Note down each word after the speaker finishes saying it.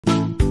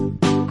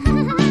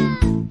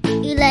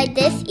Eli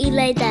This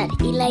Eli That.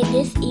 Eli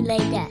This Eli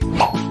That.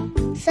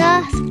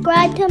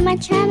 Subscribe to my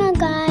channel,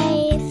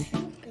 guys.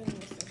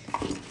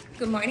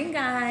 Good morning,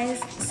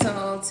 guys.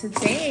 So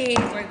today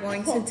we're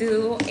going to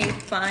do a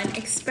fun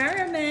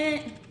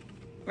experiment.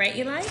 Right,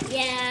 Eli?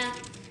 Yeah.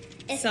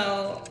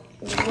 So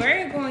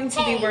we're going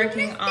to be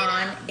working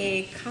on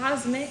a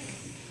cosmic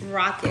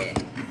rocket.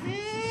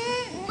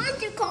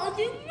 What's it called?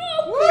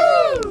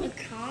 A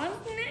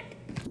cosmic?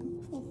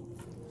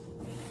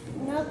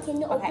 Now can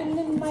you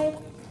open my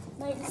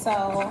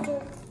So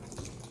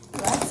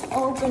let's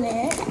open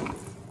it.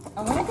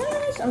 Oh my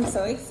gosh, I'm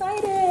so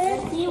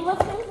excited. see what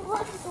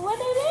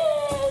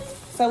it is.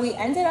 So we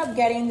ended up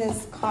getting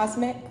this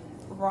cosmic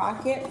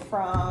rocket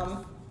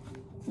from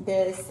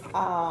this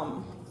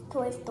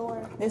Toy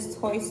store. this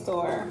toy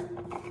store,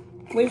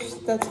 which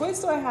the toy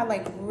store had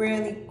like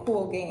really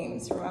cool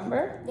games,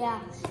 remember?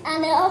 Yeah.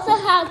 And it also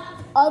has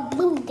a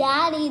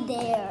Bugatti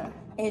there.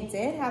 It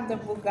did have the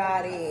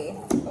Bugatti.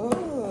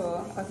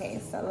 Ooh, okay,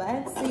 so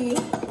let's see.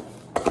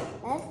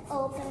 Let's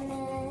open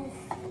it.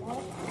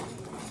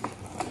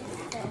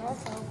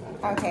 Let's open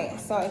it. Okay,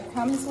 so it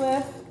comes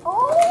with,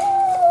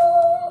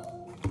 Oh!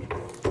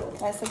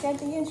 let's look at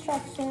the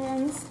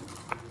instructions.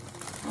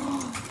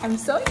 I'm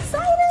so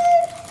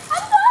excited.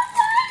 I'm so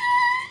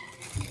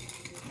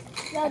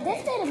excited! No,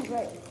 this didn't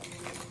break.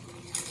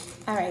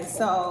 All right,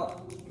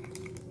 so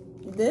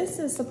this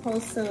is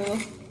supposed to,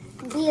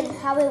 Be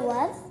how it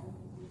was?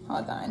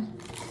 hold on.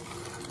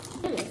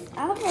 Okay,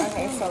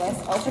 Okay, so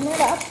let's open it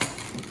up.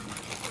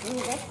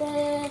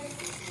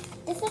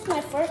 This is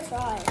my first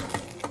try.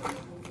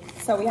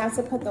 So we have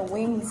to put the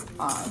wings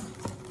on.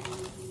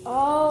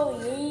 Oh,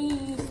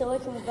 yay! So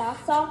it can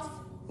blast off.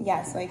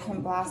 Yeah, so it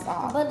can blast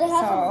off. But it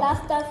has to So-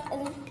 blast off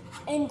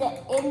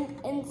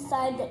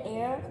inside the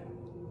air.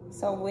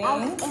 So It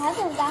wings, has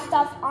to blast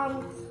off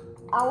on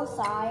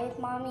outside,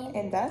 mommy.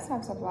 it does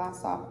have to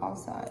blast off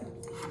outside.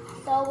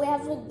 So we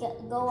have to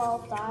go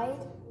outside.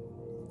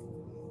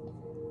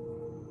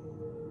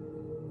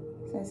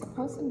 So it's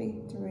supposed to be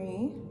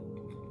 3.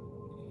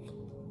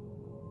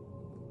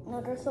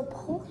 No, they're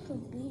supposed to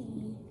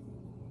be.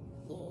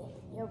 Yeah,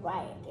 you're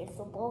right. It's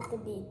supposed to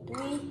be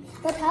 3.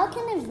 But how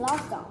can it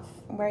blast off?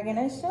 We're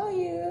gonna show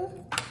you.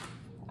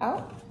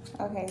 Oh,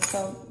 okay,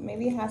 so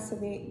maybe it has to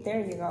be, there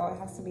you go, it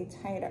has to be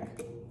tighter.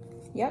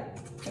 Yep,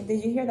 and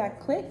did you hear that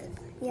click?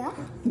 Yeah.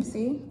 You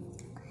see?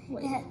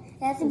 Wait,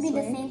 It has to this be the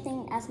way. same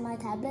thing as my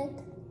tablet.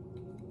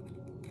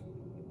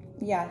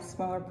 Yes,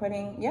 when we're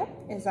putting, yep,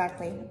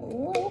 exactly.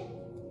 Ooh,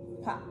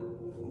 pop.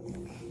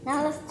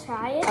 Now let's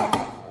try it.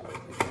 Okay.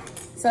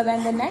 So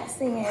then the next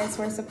thing is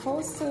we're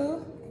supposed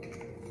to,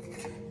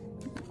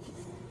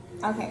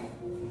 okay,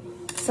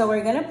 so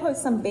we're gonna put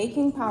some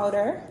baking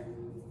powder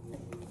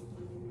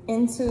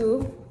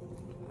into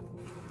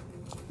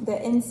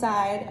the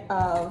inside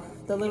of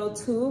the little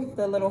tube,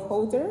 the little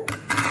holder.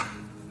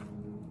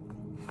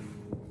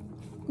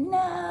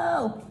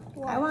 No,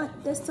 I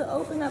want this to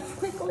open up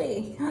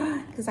quickly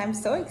because I'm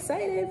so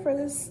excited for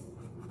this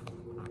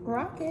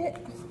rocket.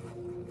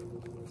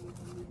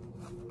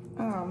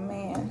 Oh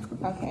man,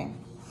 okay.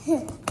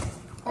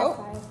 Oh,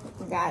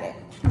 got it.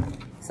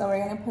 So we're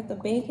gonna put the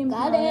baking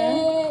Got powder.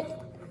 it.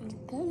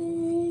 Got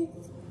it.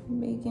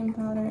 Baking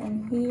powder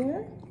in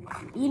here.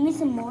 You need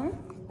some more?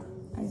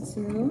 I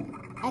do.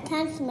 I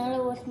can't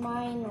smell it with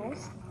my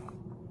nose.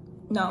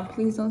 No,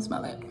 please don't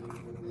smell it.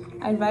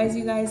 I advise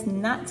you guys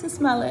not to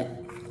smell it,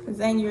 because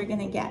then you're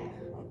gonna get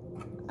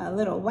a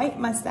little white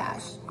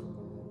mustache.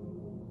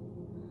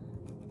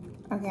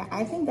 Okay,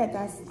 I think that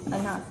that's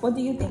enough. What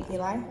do you think,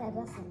 Eli? Yeah,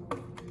 that's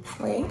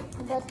it. Wait,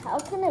 But how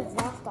can it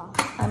blast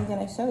off? I'm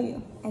gonna show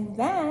you. And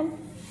then,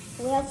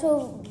 We have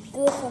to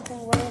do something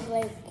where it's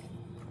like.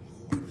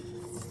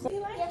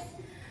 Eli, Yes.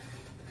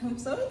 I'm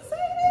so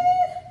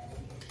excited.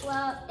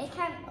 Well, it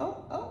can't.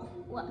 Oh,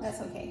 What?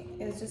 that's okay.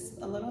 It was just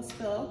a little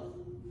spill,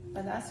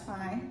 but that's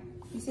fine.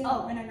 You see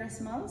how vinegar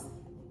smells?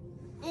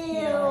 Ew.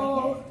 You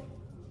don't like it?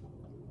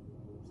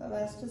 So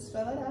let's just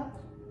fill it up.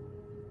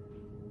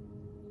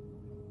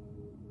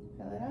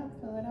 Fill it up,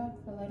 fill it up,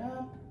 fill it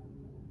up.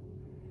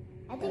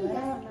 I think Fill it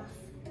that's up. enough.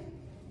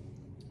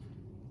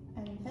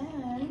 And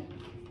then,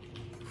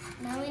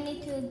 Now we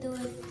need to do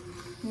it.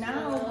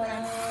 now what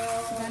I'm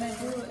gonna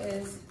do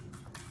is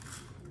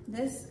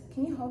this.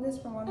 Can you hold this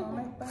for one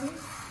moment, buddy?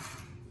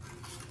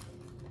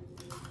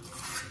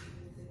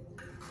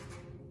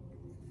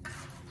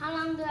 How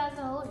long do I have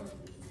to hold it?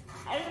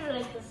 I don't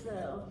like this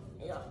though.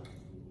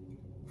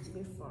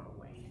 Be far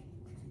away.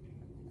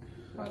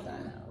 Hold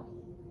on.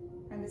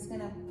 I'm just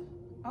gonna,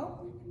 oh,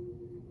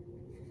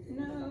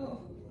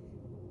 no.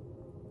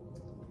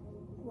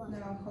 What?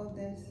 No, hold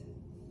this,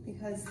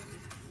 because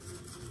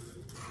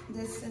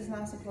this is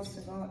not supposed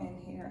to go in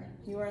here.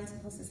 You weren't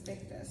supposed to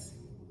stick this.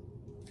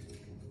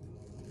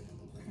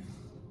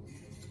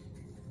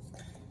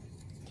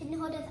 Can you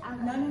hold it out?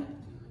 No,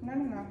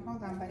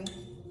 hold on, buddy.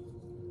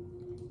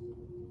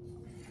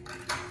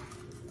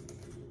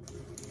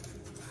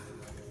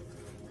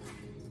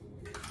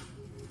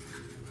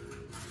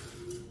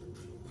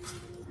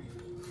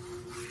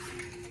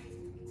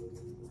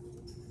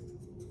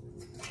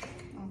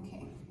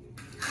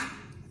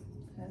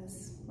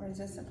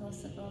 just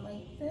supposed to go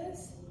like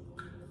this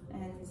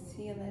and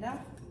seal it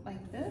up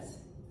like this.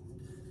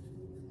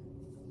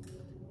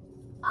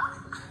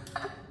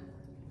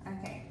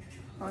 Okay,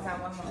 hold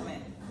on one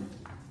moment.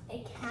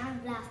 It can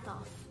blast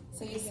off.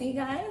 So you see,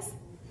 guys?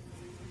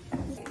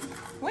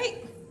 Wait,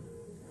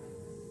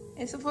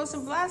 it's supposed to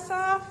blast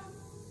off.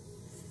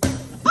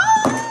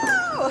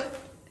 Oh,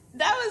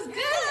 that was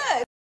good.